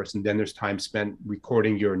to the person. Then there's time spent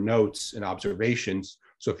recording your notes and observations.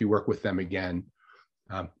 So if you work with them again,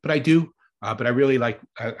 but I do, but I really I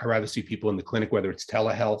rather see people in the clinic, whether it's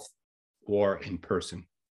telehealth or in person.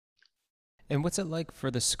 And what's it like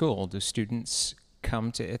for the school? Do students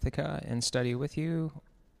come to Ithaca and study with you?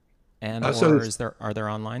 And are there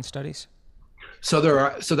online studies? So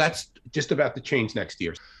that's just about to change next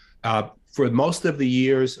year. For most of the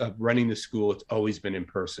years of running the school, it's always been in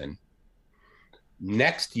person.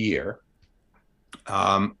 Next year,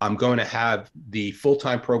 I'm going to have the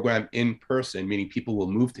full-time program in person, meaning people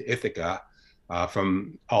will move to Ithaca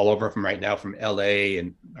from all over, from right now, from LA,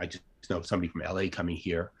 and I just know somebody from LA coming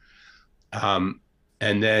here. And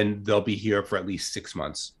then they'll be here for at least 6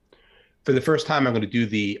 months. For the first time, I'm going to do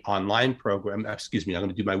the online program. I'm going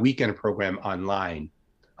to do my weekend program online.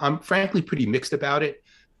 I'm frankly pretty mixed about it,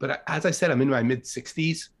 but as I said, I'm in my mid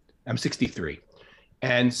 60s. I'm 63.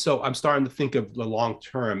 And so I'm starting to think of the long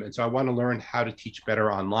term. And so I want to learn how to teach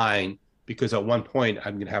better online, because at one point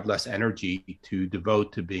I'm going to have less energy to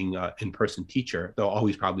devote to being an in-person teacher. They'll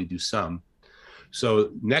always probably do some.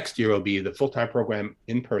 So next year will be the full-time program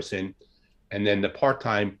in person, and then the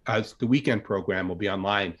part-time, the weekend program will be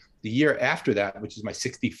online. The year after that, which is my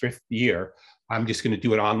 65th year, I'm just going to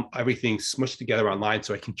do it on everything smushed together online,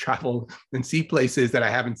 so I can travel and see places that I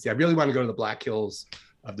haven't seen. I really want to go to the Black Hills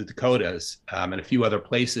of the Dakotas, and a few other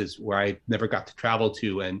places where I never got to travel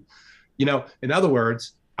to. And, in other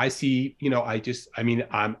words, I see,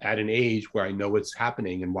 I'm at an age where I know what's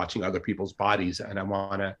happening and watching other people's bodies, and I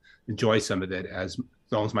want to enjoy some of it as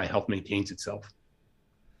long as my health maintains itself.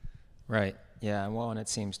 Right. Yeah. Well, and it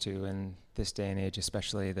seems to in this day and age,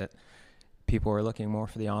 especially, that people are looking more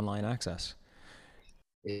for the online access.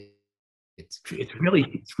 It's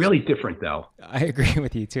really different, though. I agree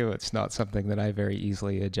with you too. It's not something that I very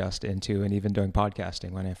easily adjust into. And even doing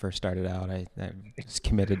podcasting, when I first started out, I was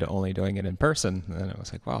committed to only doing it in person. And it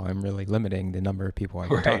was like, wow, I'm really limiting the number of people I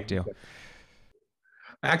can talk to.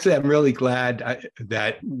 Actually, I'm really glad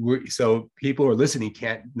that so people who are listening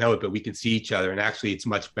can't know it, but we can see each other. And actually, it's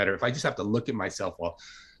much better. If I just have to look at myself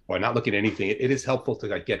or not look at anything, it is helpful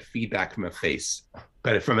to get feedback from a face.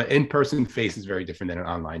 But from an in-person face is very different than an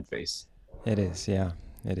online face. It is, yeah,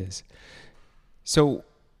 it is. So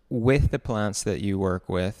with the plants that you work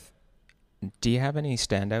with, do you have any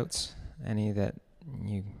standouts? Any that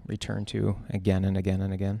you return to again and again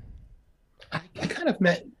and again? I kind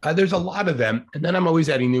of there's a lot of them, and then I'm always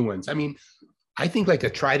adding new ones. I mean, I think like a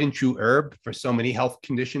tried and true herb for so many health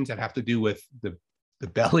conditions that have to do with the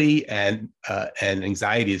belly and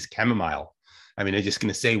anxiety is chamomile. I mean, I'm just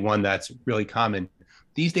going to say one that's really common.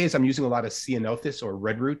 These days, I'm using a lot of Ceanothus or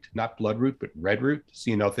redroot, not bloodroot, but redroot,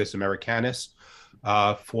 Ceanothus americanus,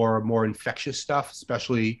 for more infectious stuff,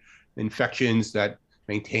 especially infections that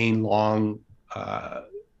maintain long,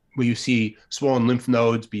 where you see swollen lymph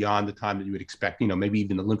nodes beyond the time that you would expect. Maybe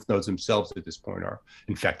even the lymph nodes themselves at this point are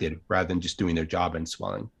infected rather than just doing their job and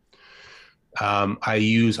swelling. I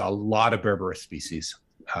use a lot of berberis species.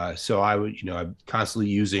 So I'm constantly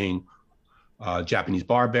using Japanese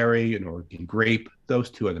barberry and Oregon grape. Those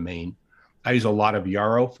two are the main. I use a lot of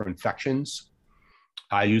yarrow for infections.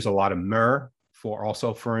 I use a lot of myrrh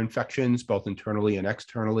for infections, both internally and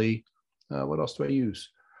externally. What else do I use?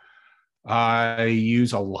 I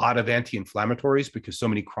use a lot of anti-inflammatories because so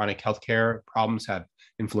many chronic healthcare problems have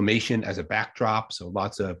inflammation as a backdrop. So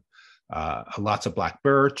lots of black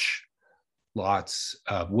birch, lots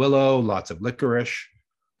of willow, lots of licorice.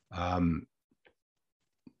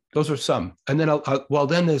 Those are some. And then,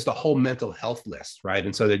 then there's the whole mental health list, right?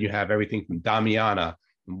 And so then you have everything from Damiana,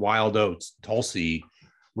 wild oats, tulsi,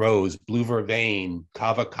 rose, blue vervain,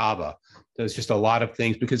 kava. There's just a lot of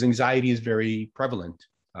things because anxiety is very prevalent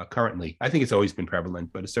currently. I think it's always been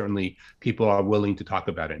prevalent, but certainly people are willing to talk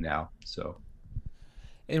about it now. So,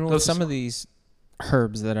 and with some of these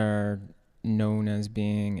herbs that are known as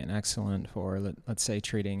being an excellent for, let's say,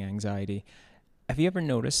 treating anxiety, have you ever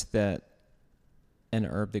noticed that an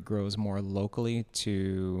herb that grows more locally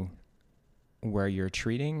to where you're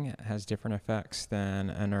treating has different effects than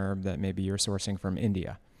an herb that maybe you're sourcing from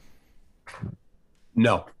India?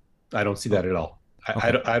 No, I don't see Oh, that at all.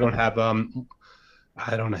 okay. I don't have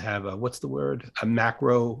I don't have what's the word, a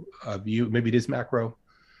macro view. Maybe it is macro.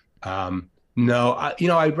 No,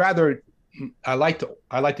 I'd rather I like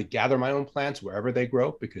to gather my own plants wherever they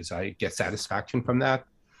grow because I get satisfaction from that.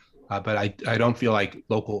 But I don't feel like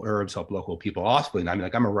local herbs help local people. Also, I mean,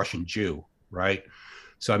 like I'm a Russian Jew, right?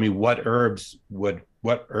 So I mean, what herbs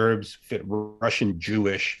fit Russian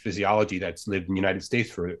Jewish physiology that's lived in the United States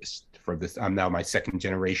for this? I'm now my second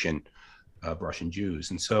generation of Russian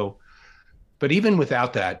Jews, and so. But even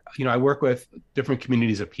without that, I work with different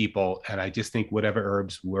communities of people, and I just think whatever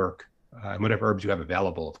herbs work, and whatever herbs you have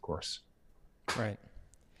available, of course. Right.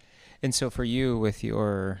 And so for you, with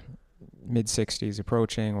your mid 60s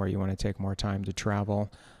approaching, where you want to take more time to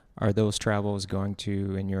travel, are those travels going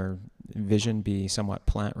to, in your vision, be somewhat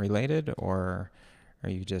plant related, or are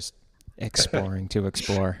you just exploring to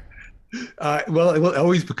explore? Well, it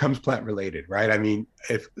always becomes plant related, right? I mean,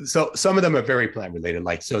 if so, some of them are very plant related.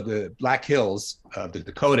 Like so, the Black Hills of the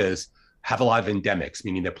Dakotas have a lot of endemics,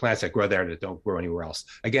 meaning the plants that grow there that don't grow anywhere else.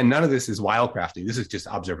 Again, none of this is wildcrafting. This is just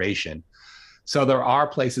observation. So there are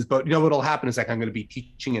places, but what'll happen is like I'm going to be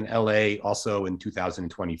teaching in LA also in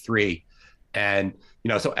 2023. And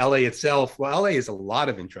so LA itself, well, LA is a lot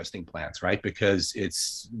of interesting plants, right? Because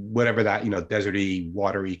it's whatever that, deserty,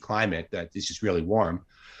 watery climate that is just really warm.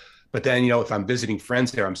 But then, if I'm visiting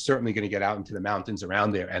friends there, I'm certainly going to get out into the mountains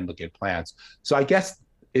around there and look at plants. So I guess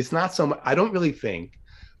it's not so much, I don't really think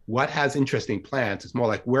what has interesting plants. It's more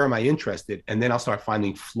like, where am I interested? And then I'll start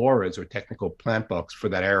finding floras or technical plant books for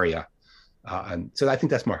that area. And so I think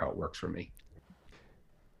that's more how it works for me.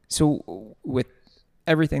 So, with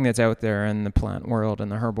everything that's out there in the plant world and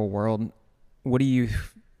the herbal world, what do you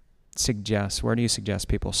suggest? Where do you suggest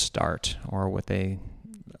people start, or what they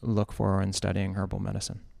look for in studying herbal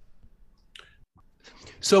medicine?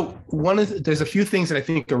 So there's a few things that I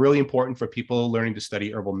think are really important for people learning to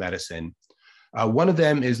study herbal medicine. One of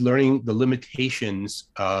them is learning the limitations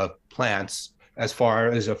of plants as far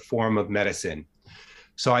as a form of medicine.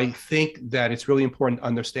 So I think that it's really important to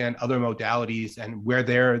understand other modalities and where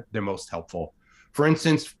they're most helpful. For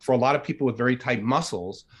instance, for a lot of people with very tight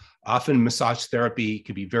muscles, often massage therapy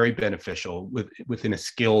can be very beneficial within a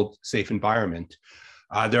skilled, safe environment.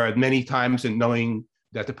 There are many times in knowing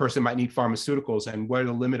that the person might need pharmaceuticals and where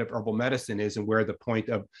the limit of herbal medicine is and where the point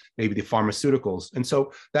of maybe the pharmaceuticals. And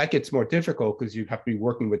so that gets more difficult because you have to be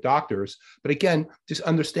working with doctors. But again, just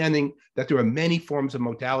understanding that there are many forms of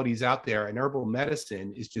modalities out there and herbal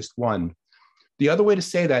medicine is just one. The other way to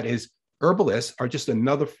say that is herbalists are just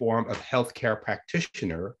another form of healthcare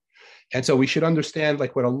practitioner. And so we should understand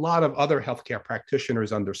like what a lot of other healthcare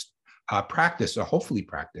practitioners practice or hopefully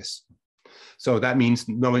practice. So that means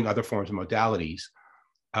knowing other forms of modalities.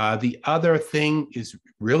 The other thing is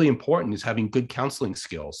really important is having good counseling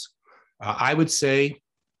skills. I would say,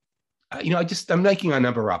 I'm making a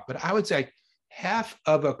number up, but I would say half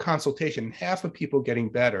of a consultation, half of people getting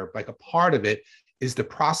better, like a part of it is the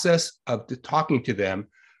process of talking to them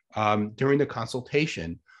during the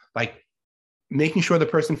consultation, like making sure the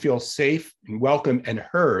person feels safe and welcome and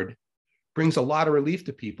heard brings a lot of relief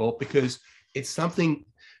to people because it's something,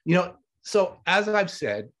 so as I've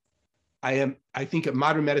said, I think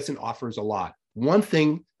modern medicine offers a lot. One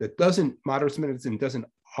thing that modern medicine doesn't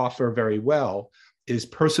offer very well is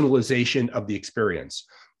personalization of the experience.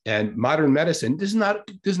 And modern medicine, this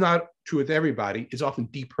is not true with everybody, is often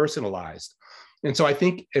depersonalized. And so I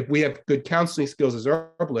think if we have good counseling skills as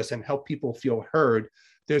herbalists and help people feel heard,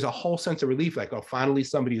 there's a whole sense of relief, like, oh, finally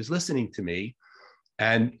somebody is listening to me.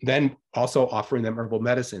 And then also offering them herbal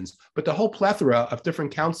medicines. But the whole plethora of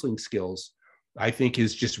different counseling skills I think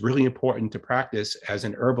is just really important to practice as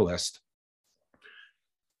an herbalist.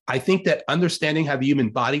 I think that understanding how the human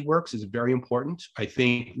body works is very important. I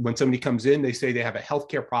think when somebody comes in, they say they have a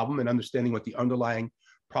healthcare problem, and understanding what the underlying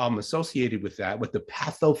problem associated with that, what the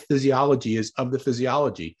pathophysiology is of the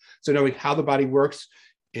physiology. So knowing how the body works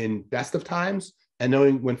in best of times and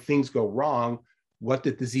knowing when things go wrong, what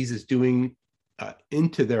the disease is doing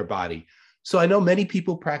into their body. So I know many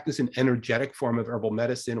people practice an energetic form of herbal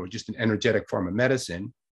medicine or just an energetic form of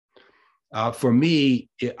medicine. For me,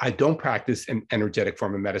 I don't practice an energetic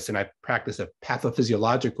form of medicine. I practice a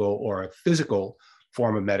pathophysiological or a physical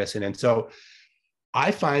form of medicine. And so I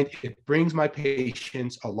find it brings my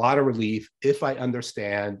patients a lot of relief if I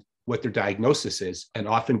understand what their diagnosis is and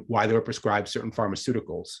often why they were prescribed certain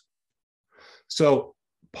pharmaceuticals. So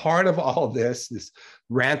part of all of this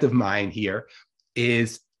rant of mine here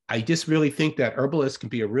is I just really think that herbalists can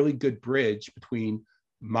be a really good bridge between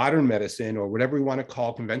modern medicine or whatever we want to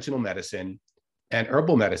call conventional medicine and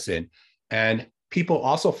herbal medicine. And people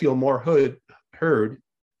also feel more heard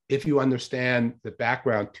if you understand the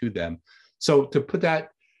background to them. So to put that,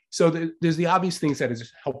 there's the obvious things that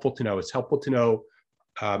is helpful to know. It's helpful to know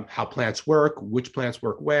how plants work, which plants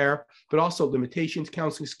work where, but also limitations,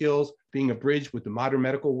 counseling skills, being a bridge with the modern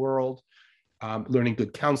medical world, learning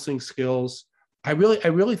good counseling skills. I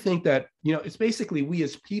really think that, it's basically we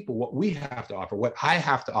as people, what we have to offer, what I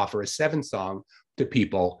have to offer is Sevensong to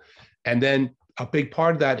people. And then a big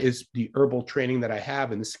part of that is the herbal training that I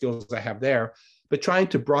have and the skills I have there, but trying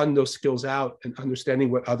to broaden those skills out and understanding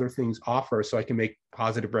what other things offer so I can make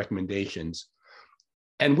positive recommendations.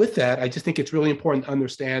 And with that, I just think it's really important to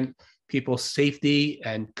understand people's safety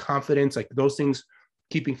and confidence, like those things,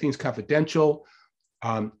 keeping things confidential.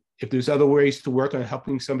 If there's other ways to work on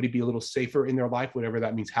helping somebody be a little safer in their life, whatever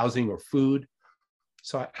that means, housing or food.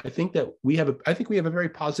 So I think that we have a very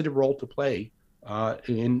positive role to play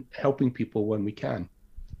in helping people when we can.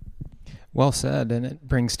 Well said. And it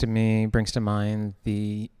brings to mind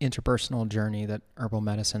the interpersonal journey that herbal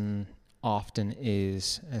medicine often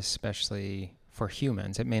is, especially for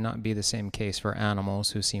humans. It may not be the same case for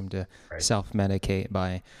animals who seem to self-medicate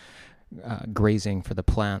by grazing for the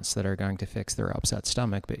plants that are going to fix their upset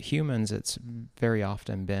stomach. But humans, it's very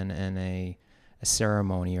often been in a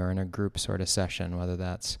ceremony or in a group sort of session, whether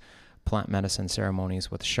that's plant medicine ceremonies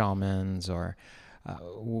with shamans or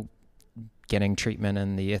getting treatment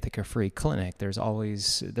in the Ithaca Free Clinic. There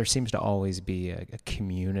seems to always be a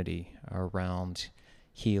community around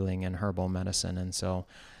healing and herbal medicine. And so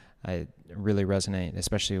I really resonate,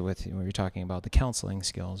 especially with when you're talking about the counseling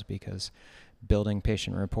skills, because building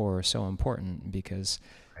patient rapport is so important, because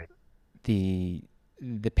the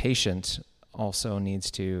patient also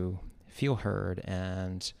needs to feel heard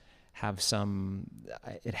and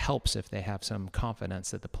it helps if they have some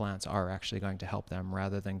confidence that the plants are actually going to help them,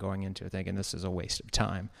 rather than going into thinking this is a waste of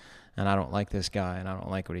time and I don't like this guy and I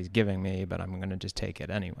don't like what he's giving me, but I'm going to just take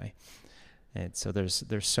it anyway. And so there's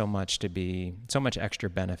so much extra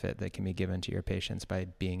benefit that can be given to your patients by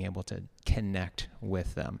being able to connect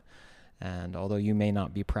with them. And although you may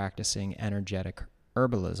not be practicing energetic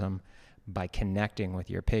herbalism, by connecting with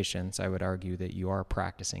your patients, I would argue that you are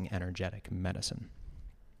practicing energetic medicine.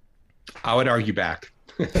 I would argue back.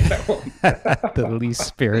 The least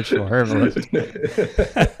spiritual herbalist.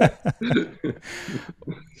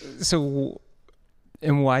 So,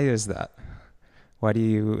 and why is that? Would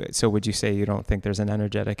you say you don't think there's an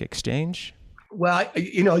energetic exchange? Well,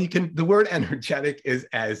 the word energetic is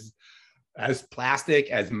as plastic,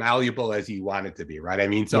 as malleable as you want it to be, right? I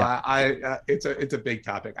mean, so yeah. It's a big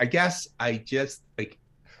topic. I guess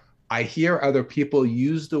I hear other people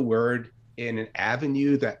use the word in an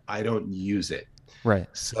avenue that I don't use it. Right.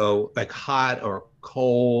 So like hot or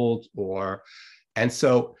cold and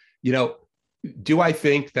so, do I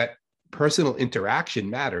think that personal interaction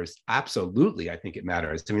matters? Absolutely. I think it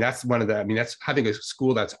matters. I mean, that's having a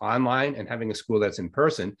school that's online and having a school that's in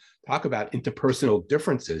person. Talk about interpersonal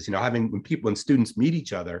differences, when students meet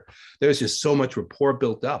each other, there's just so much rapport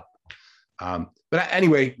built up. But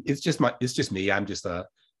anyway, it's just me. I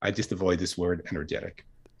just avoid this word energetic.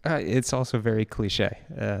 It's also very cliche,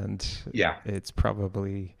 and yeah, it's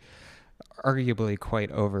probably arguably quite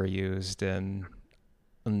overused and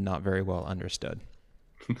not very well understood.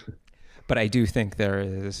 But I do think there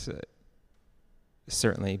is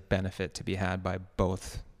certainly benefit to be had by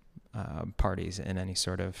both parties in any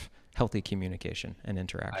sort of healthy communication and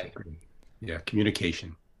interaction. I agree. Yeah,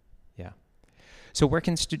 communication. Yeah. So where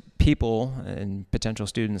can people and potential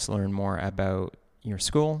students learn more about your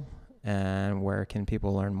school, and where can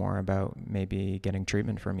people learn more about maybe getting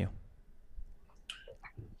treatment from you?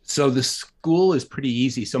 So the school is pretty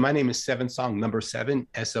easy. So my name is Sevensong, number 7,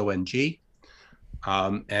 SONG.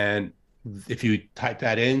 And if you type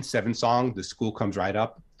that in, Sevensong, the school comes right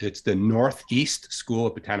up. It's the Northeast School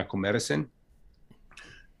of Botanical Medicine.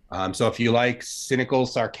 So if you like cynical,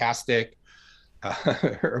 sarcastic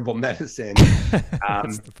herbal medicine,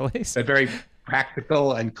 that's the place. But very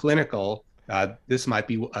practical and clinical, this might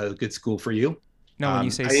be a good school for you. No, when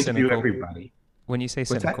you say cynical, everybody. When you say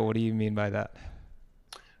cynical, what do you mean by that?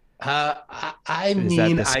 Is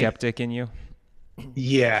that the skeptic in you?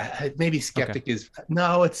 Yeah, maybe skeptic is,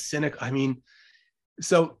 no, it's cynical. I mean,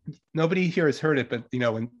 so nobody here has heard it, but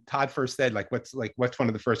when Todd first said, what's one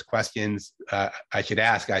of the first questions I should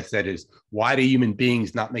ask, I said is, why do human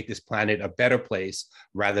beings not make this planet a better place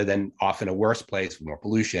rather than often a worse place with more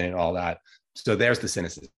pollution and all that? So there's the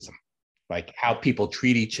cynicism, like how people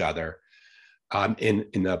treat each other in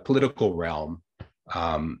the political realm.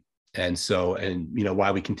 And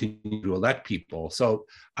why we continue to elect people. So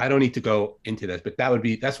I don't need to go into this, but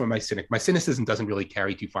that's where my cynicism doesn't really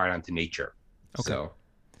carry too far onto nature. Okay. So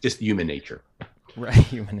just human nature. Right.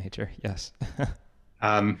 Human nature. Yes.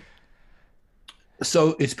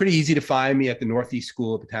 So it's pretty easy to find me at the Northeast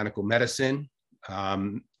School of Botanical Medicine.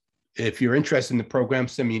 If you're interested in the program,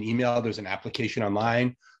 send me an email. There's an application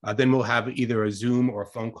online. Then we'll have either a Zoom or a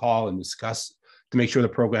phone call and discuss to make sure the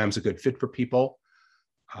program's a good fit for people.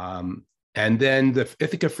 And then the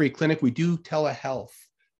Ithaca Free Clinic, we do telehealth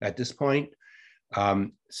at this point.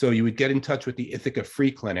 So you would get in touch with the Ithaca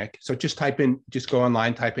Free Clinic. So just go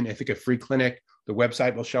online, type in Ithaca Free Clinic. The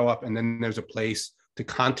website will show up, and then there's a place to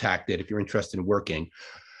contact it if you're interested in working.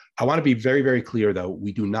 I want to be very, very clear, though.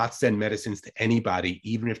 We do not send medicines to anybody,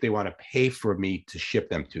 even if they want to pay for me to ship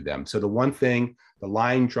them to them. So the one thing, the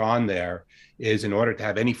line drawn there is, in order to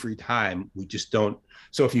have any free time, we just don't.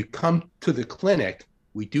 So if you come to the clinic,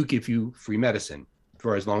 we do give you free medicine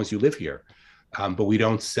for as long as you live here. But we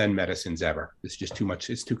don't send medicines ever. It's just too much.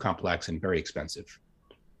 It's too complex and very expensive.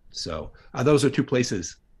 So those are two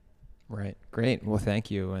places. Right. Great. Well,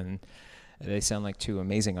 thank you. And they sound like two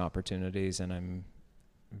amazing opportunities, and I'm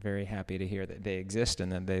very happy to hear that they exist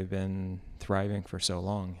and that they've been thriving for so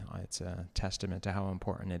long. It's a testament to how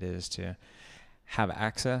important it is to have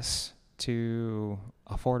access to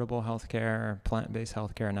affordable healthcare, plant-based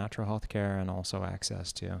healthcare, natural healthcare, and also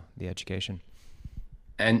access to the education.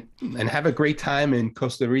 And have a great time in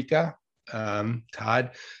Costa Rica, Todd.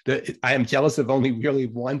 I am jealous of only really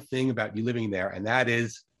one thing about you living there, and that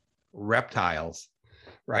is reptiles.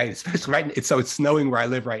 Right, especially so it's snowing where I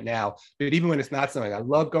live right now. But even when it's not snowing, I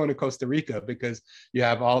love going to Costa Rica because you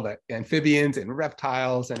have all the amphibians and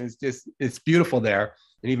reptiles, and it's beautiful there,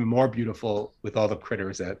 and even more beautiful with all the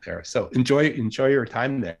critters out there. So enjoy your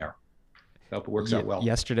time there. I hope it works out well.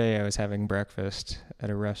 Yesterday, I was having breakfast at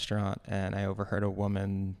a restaurant, and I overheard a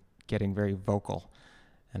woman getting very vocal,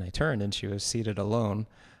 and I turned, and she was seated alone,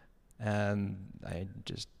 and I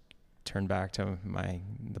just turned back to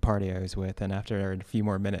the party I was with, and after a few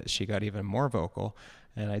more minutes, she got even more vocal,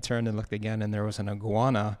 and I turned and looked again, and there was an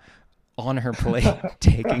iguana on her plate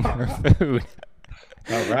taking her food.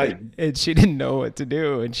 All right. And she didn't know what to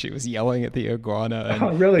do, and she was yelling at the iguana,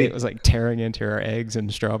 and really? It was like tearing into her eggs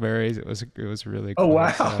and strawberries. It was really cool. Oh,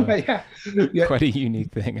 wow. Yeah. Quite a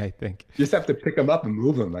unique thing, I think. You just have to pick them up and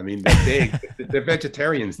move them. I mean, they're big. They're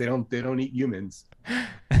vegetarians. They don't eat humans.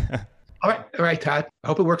 All right, Todd. I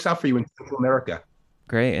hope it works out for you in Central America.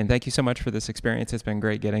 Great, and thank you so much for this experience. It's been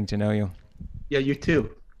great getting to know you. Yeah, you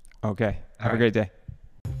too. Okay, have a great day.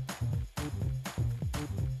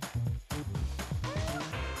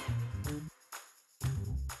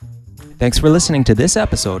 Thanks for listening to this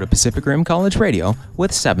episode of Pacific Rim College Radio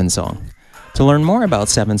with Sevensong. To learn more about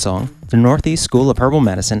Sevensong, the Northeast School of Herbal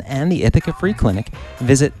Medicine, and the Ithaca Free Clinic,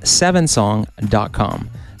 visit sevensong.com.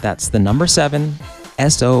 That's the number 7,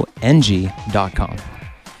 SONG.com.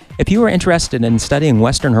 If you are interested in studying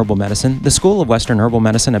Western Herbal Medicine, the School of Western Herbal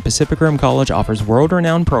Medicine at Pacific Rim College offers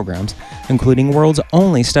world-renowned programs, including world's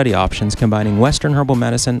only study options combining Western Herbal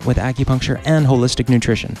Medicine with acupuncture and holistic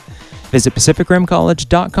nutrition. Visit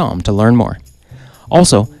pacificrimcollege.com to learn more.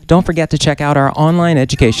 Also, don't forget to check out our online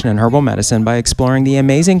education in herbal medicine by exploring the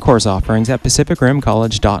amazing course offerings at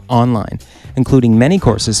pacificrimcollege.online, including many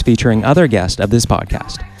courses featuring other guests of this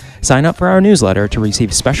podcast. Sign up for our newsletter to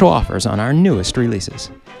receive special offers on our newest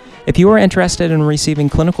releases. If you are interested in receiving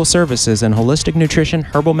clinical services in holistic nutrition,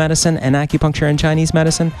 herbal medicine, and acupuncture and Chinese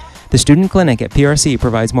medicine, the Student Clinic at PRC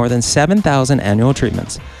provides more than 7,000 annual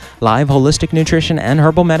treatments. Live holistic nutrition and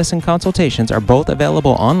herbal medicine consultations are both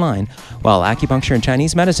available online, while acupuncture and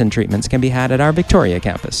Chinese medicine treatments can be had at our Victoria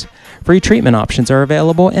campus. Free treatment options are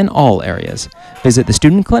available in all areas. Visit the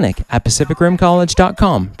Student Clinic at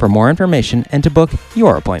pacificrimcollege.com for more information and to book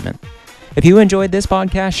your appointment. If you enjoyed this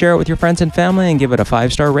podcast, share it with your friends and family and give it a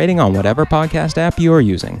 5-star rating on whatever podcast app you are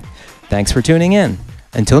using. Thanks for tuning in.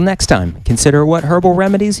 Until next time, consider what herbal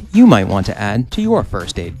remedies you might want to add to your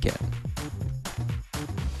first aid kit.